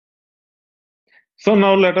So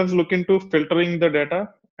now let us look into filtering the data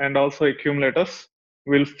and also accumulators.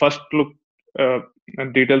 We'll first look uh,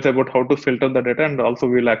 at details about how to filter the data, and also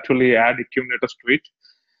we'll actually add accumulators to it.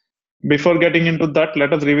 Before getting into that,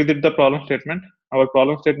 let us revisit the problem statement. Our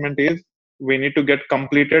problem statement is we need to get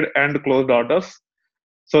completed and closed orders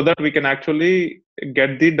so that we can actually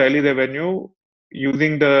get the daily revenue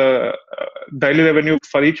using the daily revenue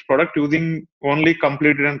for each product using only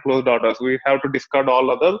completed and closed orders. We have to discard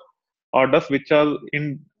all other orders which are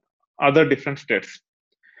in other different states.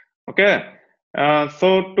 Okay.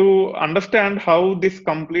 So to understand how these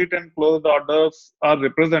complete and closed orders are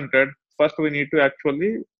represented, first we need to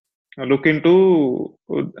actually look into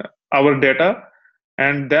our data,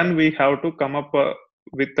 and then we have to come up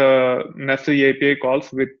with necessary API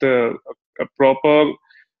calls with proper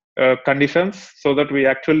conditions so that we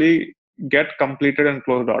actually get completed and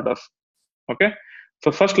closed orders. Okay.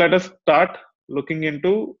 So first let us start looking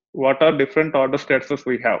into what are different order statuses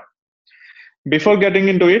we have. Before getting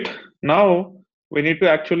into it, now we need to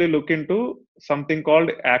actually look into something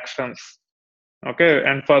called actions. Okay,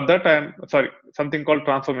 and for that something called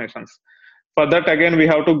transformations. For that, again, we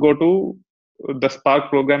have to go to the Spark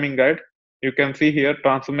programming guide. You can see here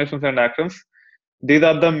transformations and actions. These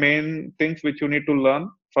are the main things which you need to learn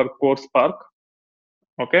for core Spark.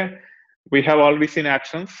 Okay, we have already seen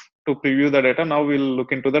actions to preview the data. Now we'll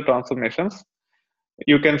look into the transformations.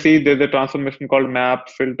 You can see there's a transformation called map,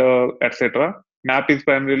 filter, etc. Map is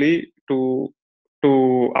primarily to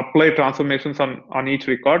apply transformations on each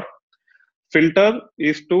record. Filter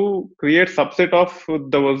is to create subset of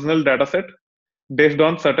the original dataset based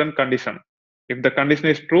on certain condition. If the condition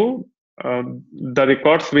is true, the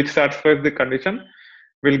records which satisfies the condition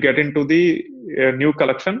will get into the new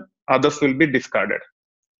collection. Others will be discarded.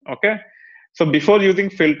 Okay. So before using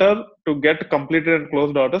filter to get completed and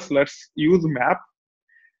closed orders, let's use map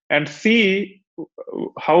and see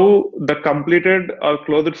how the completed or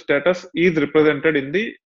closed status is represented in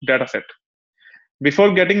the dataset.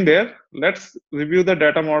 Before getting there, let's review the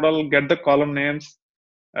data model, get the column names,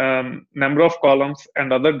 number of columns,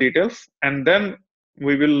 and other details, and then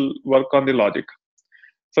we will work on the logic.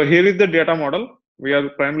 So here is the data model. We are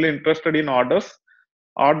primarily interested in orders.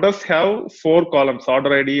 Orders have 4 columns: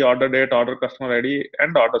 order ID, order date, order customer ID,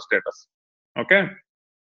 and order status. Okay.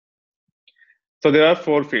 So there are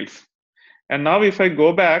 4 fields. And now if I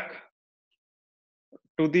go back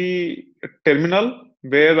to the terminal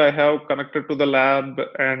where I have connected to the lab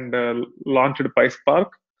and launched PySpark,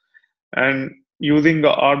 and using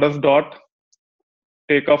the orders dot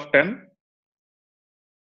takeoff 10,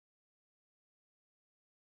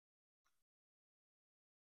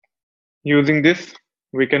 using this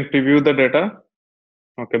we can preview the data.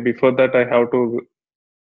 Okay, before that I have to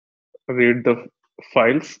read the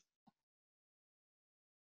files,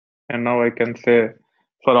 and now I can say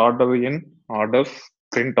for order in orders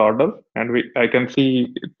print order, and I can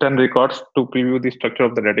see 10 records to preview the structure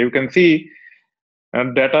of the data. You can see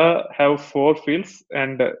data have 4 fields,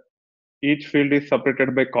 and each field is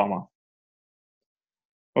separated by comma.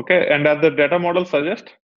 Okay, and as the data model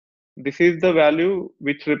suggests, this is the value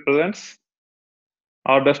which represents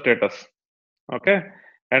order status. Okay,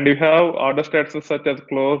 and you have order statuses such as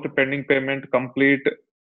closed, pending payment, complete,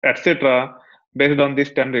 etc. based on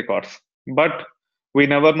these 10 records. But we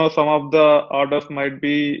never know, some of the orders might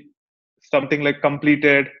be something like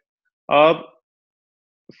completed or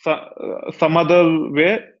some other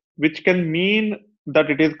way, which can mean that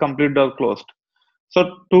it is completed or closed.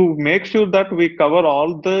 So to make sure that we cover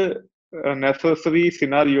all the necessary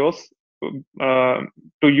scenarios to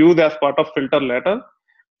use as part of filter later,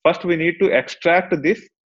 first we need to extract this,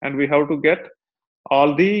 and we have to get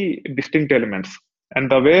all the distinct elements. And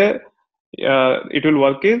the way it will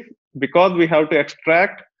work is, because we have to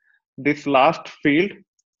extract this last field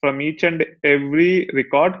from each and every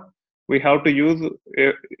record, we have to use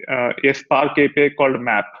a Spark API called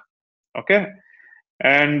map. Okay,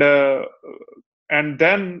 and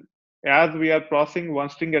then as we are processing one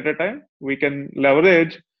string at a time, we can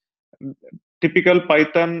leverage typical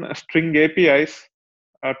Python string APIs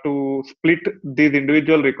to split these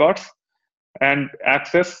individual records and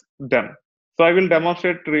access them. So I will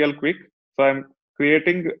demonstrate real quick. So I'm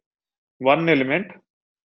creating one element,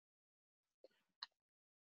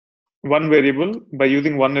 one variable by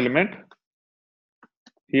using one element.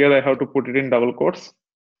 Here I have to put it in double quotes.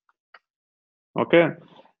 Okay.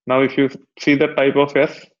 Now if you see the type of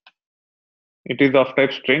S, it is of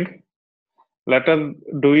type string. Let us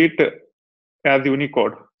do it as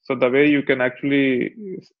Unicode. So the way you can actually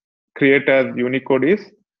create as Unicode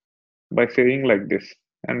is by saying like this,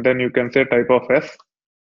 and then you can say type of S.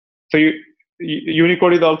 So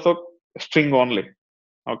Unicode is also string only.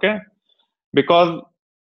 Okay, because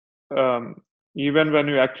um, even when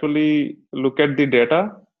you actually look at the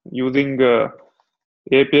data using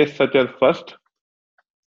APIs such as first,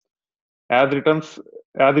 as returns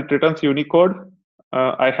as it returns Unicode,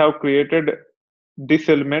 I have created this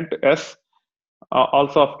element as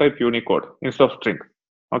also of type Unicode instead of string.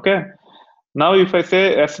 Okay. Now, if I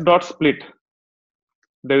say s dot split,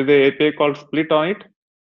 there is a API called split on it.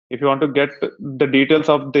 If you want to get the details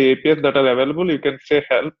of the APIs that are available, you can say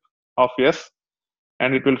help of yes,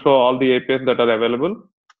 and it will show all the APIs that are available.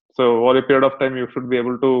 So over a period of time, you should be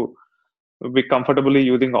able to be comfortably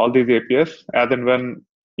using all these APIs as and when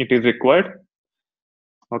it is required.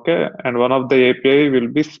 Okay, and one of the API will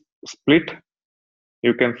be split.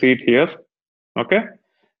 You can see it here. Okay,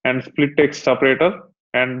 and split text separator,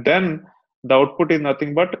 and then the output is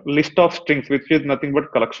nothing but list of strings, which is nothing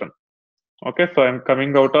but collection. Okay, so I'm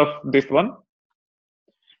coming out of this one,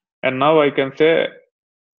 and now I can say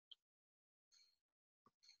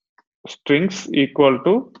strings equal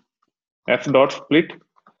to s dot split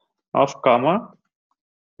of comma,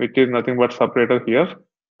 which is nothing but separator here,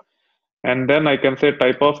 and then I can say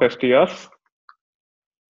type of strs.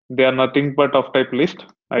 They are nothing but of type list.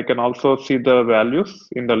 I can also see the values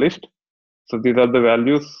in the list. So these are the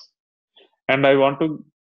values, and I want to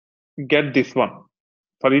get this one.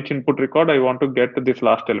 For each input record, I want to get this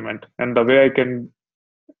last element, and the way I can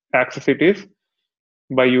access it is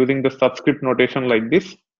by using the subscript notation like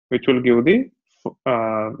this, which will give the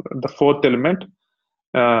fourth element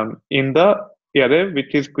in the array,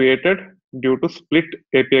 which is created due to split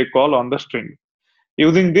API call on the string.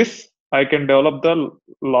 Using this, I can develop the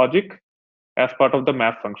logic as part of the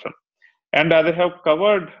map function. And as I have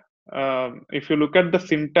covered, if you look at the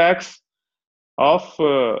syntax of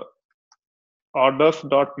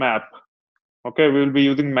orders.map, okay, we will be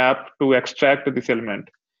using map to extract this element.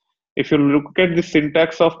 If you look at the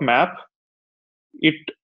syntax of map, it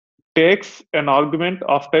takes an argument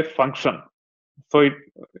of type function. So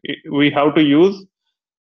we have to use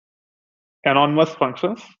anonymous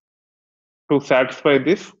functions to satisfy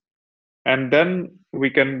this, and then we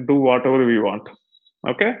can do whatever we want.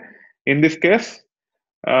 Okay, in this case,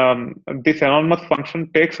 this anonymous function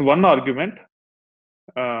takes one argument,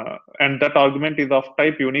 and that argument is of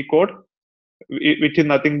type Unicode, which is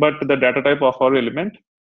nothing but the data type of our element,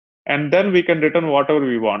 and then we can return whatever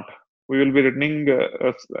we want. We will be returning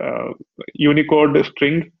a Unicode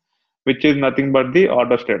string, which is nothing but the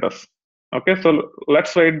order status. Okay, so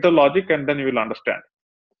let's write the logic and then you will understand.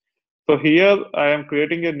 So here I am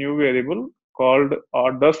creating a new variable called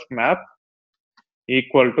orders map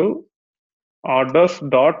equal to orders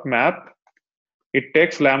dot map. It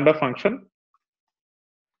takes lambda function,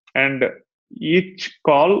 and each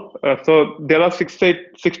call, so there are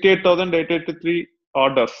 68,883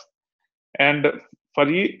 orders, and for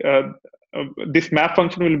this map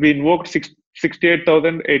function will be invoked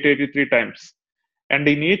 68,883 times, and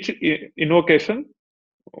in each invocation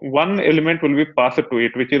one element will be passed to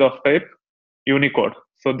it, which is of type Unicode.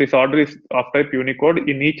 So this order is of type Unicode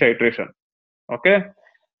in each iteration. Okay,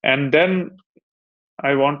 and then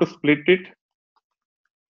I want to split it.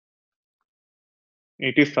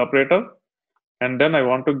 It is separator, and then I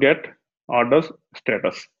want to get orders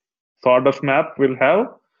status. So orders map will have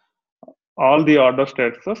all the order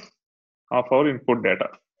statuses of our input data.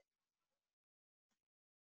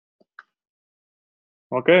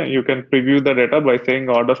 Okay, you can preview the data by saying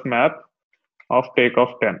orders map of take of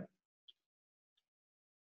 10.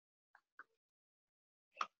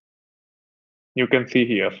 You can see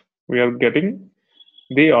here we are getting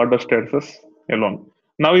the order statuses alone.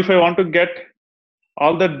 Now, if I want to get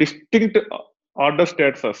all the distinct order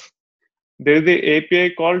statuses, there is the API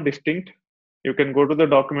called distinct. You can go to the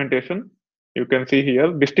documentation. You can see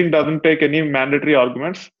here distinct doesn't take any mandatory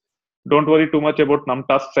arguments. Don't worry too much about num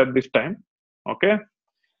tasks at this time. Okay,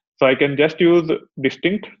 so I can just use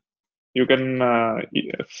distinct. You can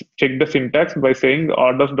check the syntax by saying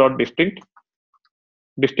orders.distinct.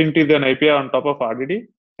 Distinct is an API on top of RDD,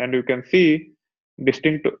 and you can see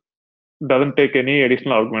distinct doesn't take any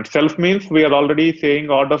additional arguments. Self means we are already saying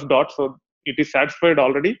orders dot, so it is satisfied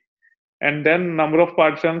already. And then number of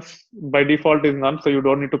partitions by default is none, so you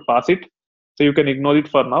don't need to pass it. So you can ignore it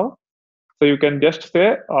for now. So you can just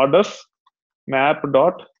say orders map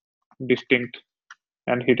dot distinct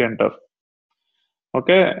and hit enter.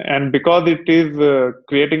 Okay, and because it is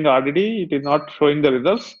creating RDD, it is not showing the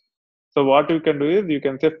results. So what you can do is you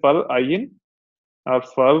can say for I in or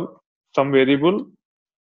for some variable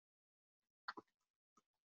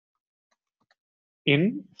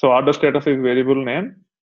in. So order status is variable name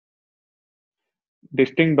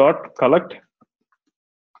distinct dot collect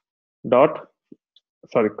dot,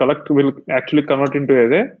 sorry, collect will actually convert into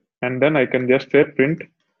array, and then I can just say print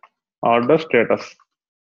order status.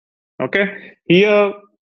 Okay, here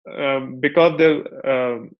because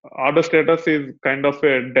the order status is kind of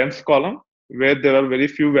a dense column where there are very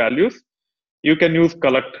few values, you can use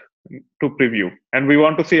collect to preview, and we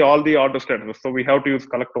want to see all the order statuses, so we have to use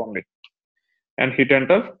collect only, and hit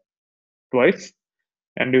enter twice,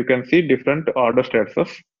 and you can see different order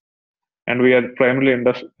statuses, and we are primarily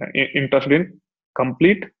interested in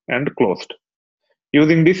complete and closed.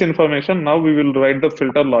 Using this information, now we will write the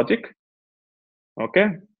filter logic. Okay,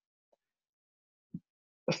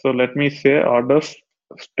 so let me say order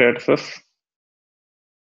statuses,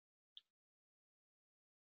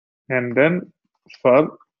 and then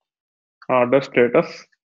for order status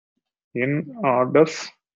in orders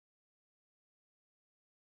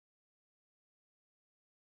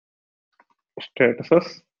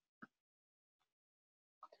statuses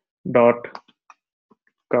dot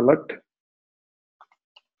collect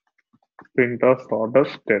print of order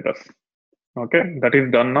status. Okay, that is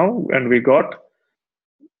done now, and we got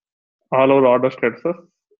all our order statuses.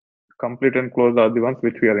 Complete and closed are the ones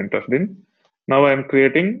which we are interested in. Now I am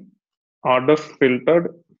creating orders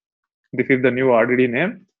filtered. This is the new RDD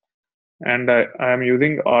name, and I am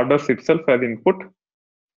using orders itself as input.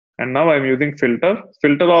 And now I am using filter.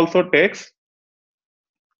 Filter also takes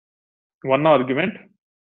one argument.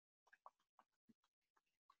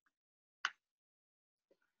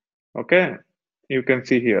 Okay, you can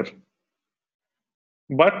see here.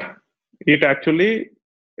 But it actually,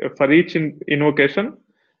 for each invocation,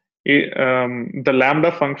 the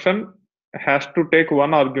lambda function has to take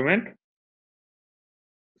one argument,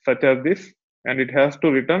 such as this, and it has to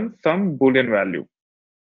return some Boolean value.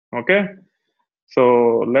 Okay,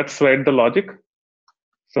 so let's write the logic.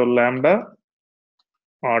 So lambda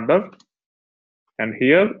order, and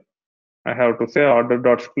here I have to say order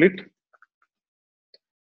dot split,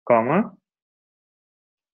 comma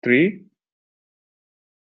 3,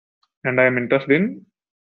 and I am interested in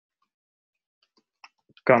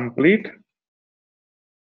complete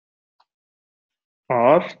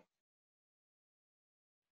or,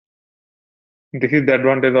 this is the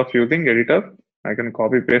advantage of using editor. I can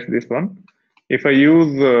copy paste this one. If I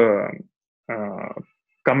use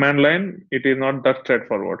command line, it is not that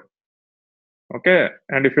straightforward. Okay,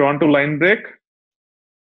 and if you want to line break,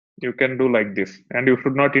 you can do like this, and you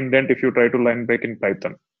should not indent if you try to line break in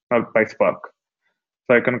Python or PySpark.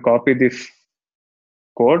 So I can copy this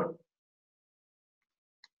code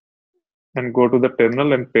and go to the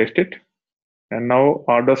terminal and paste it. And now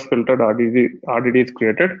orders filtered RDD is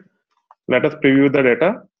created. Let us preview the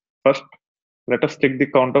data. First, let us check the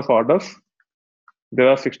count of orders. There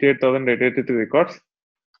are 68,883 records.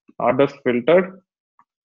 Orders filtered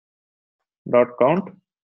dot count.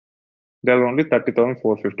 There are only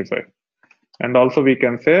 30,455. And also we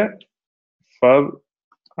can say for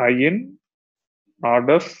I in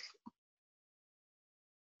orders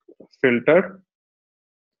filtered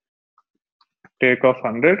take of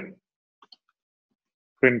 100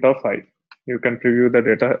 print of I. You can preview the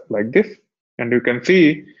data like this, and you can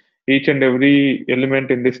see each and every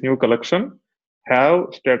element in this new collection have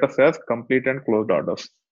status as complete and closed orders.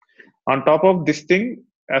 On top of this thing,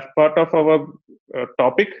 as part of our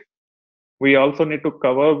topic, we also need to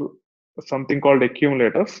cover something called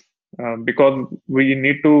accumulators, because we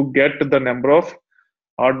need to get the number of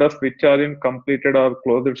orders which are in completed or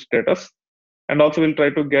closed status, and also we'll try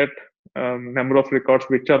to get number of records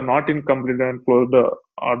which are not in completed and closed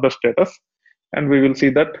order status, and we will see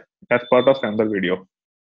that as part of another video.